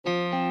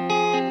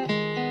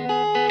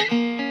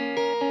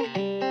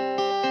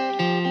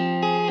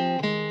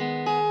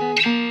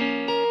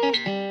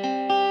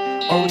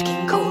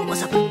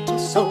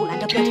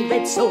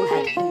soul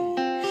had he.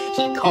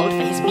 He called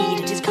for his mead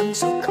and his gun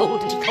so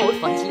cold, and he called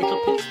for his little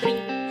pigs 3.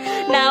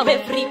 Now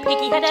every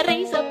piggy had a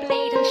razor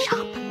blade and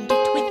sharpened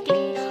it with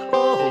glee.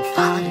 Oh,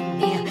 far and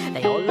near,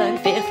 they all learned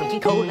fear from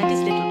King Cole and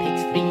his little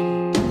pigs 3.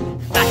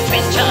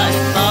 Factories churn,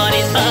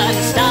 bodies burn,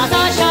 stars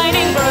are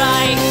shining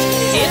bright.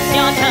 It's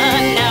your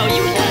turn, now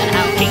you learn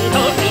how King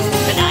Cole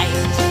feasts tonight.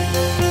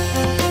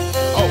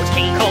 Old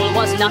King Cole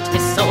was not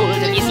missold,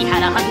 yes, he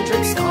had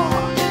 100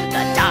 score.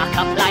 The dark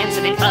appliance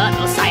of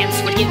infernal science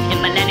would give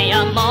him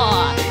millennia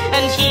more,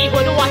 and he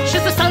would watch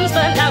as the suns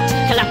burned out,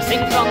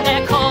 collapsing from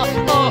their core.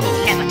 Oh,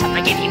 never to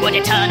forgive, he would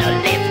eternal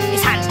live,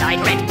 his hands dyed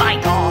red by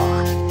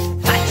gore.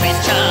 Factories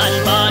churn,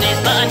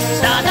 bodies burn,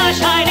 stars are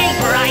shining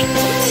bright.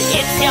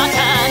 It's your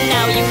turn,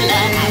 now you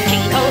learn how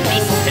King Cole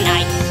feasts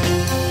tonight.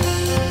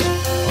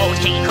 Old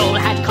King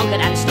Cole had conquered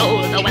and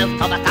stole the wealth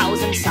of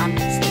 1,000 sons.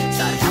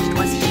 Surrounded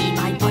was he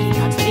by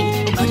bodyguards 3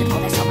 who murdered for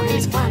their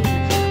sovereign's fun.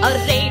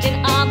 Arrayed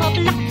in armor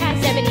black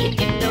as ebony, it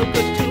did no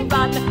good to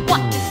run.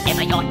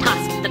 Whatever your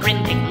task, the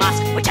grim big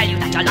mask would tell you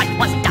that your life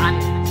was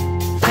done.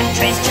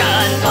 Factories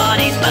churn,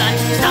 bodies burn,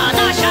 stars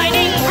are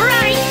shining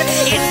bright.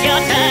 It's your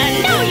turn,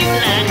 now you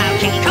learn how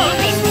King Cole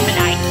feasts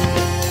tonight.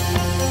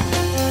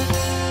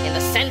 In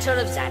the centre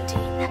of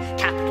Xantine,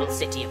 capital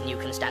city of New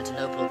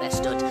Constantinople, there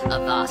stood a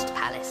vast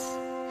palace.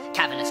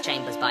 Cavernous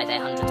chambers by their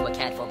hundreds were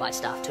cared for by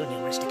staff too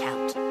numerous to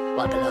count,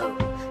 while below,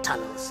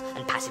 tunnels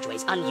and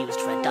passageways unused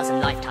for a dozen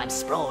lifetimes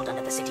sprawled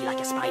under the city like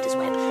a spider's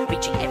web,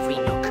 reaching every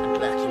nook and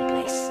lurking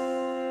place.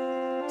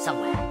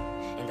 Somewhere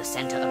in the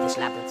centre of this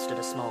labyrinth stood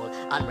a small,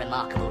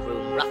 unremarkable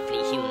room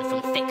roughly hewn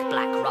from thick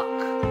black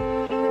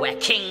rock, where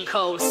King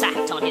Cole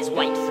sat on his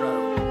white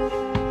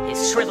throne.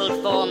 His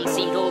shriveled form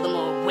seemed all the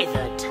more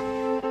withered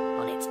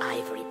on its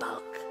ivory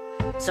bulk,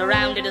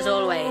 surrounded as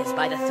always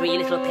by the 3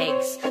 little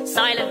pigs,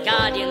 silent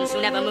guardians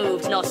who never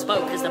moved nor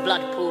spoke as the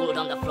blood pooled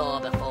on the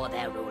floor before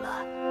their ruler.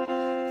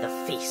 The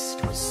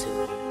feast was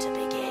soon to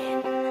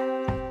begin.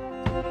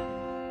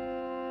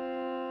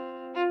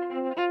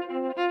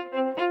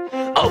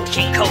 Old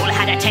King Cole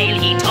had a tale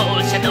he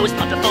told to those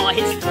brought before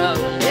his throne.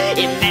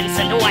 Immense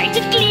and white,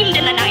 it gleamed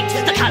in the night,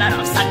 the colour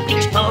of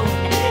sun-bleached bone.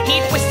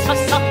 He'd whisper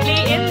softly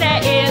in their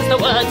ears, the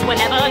words were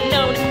never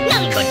known.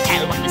 None could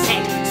tell what was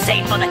said,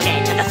 save for the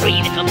dead and the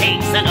 3 little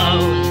pigs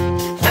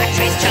alone.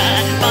 Factories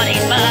churn,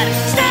 bodies burn,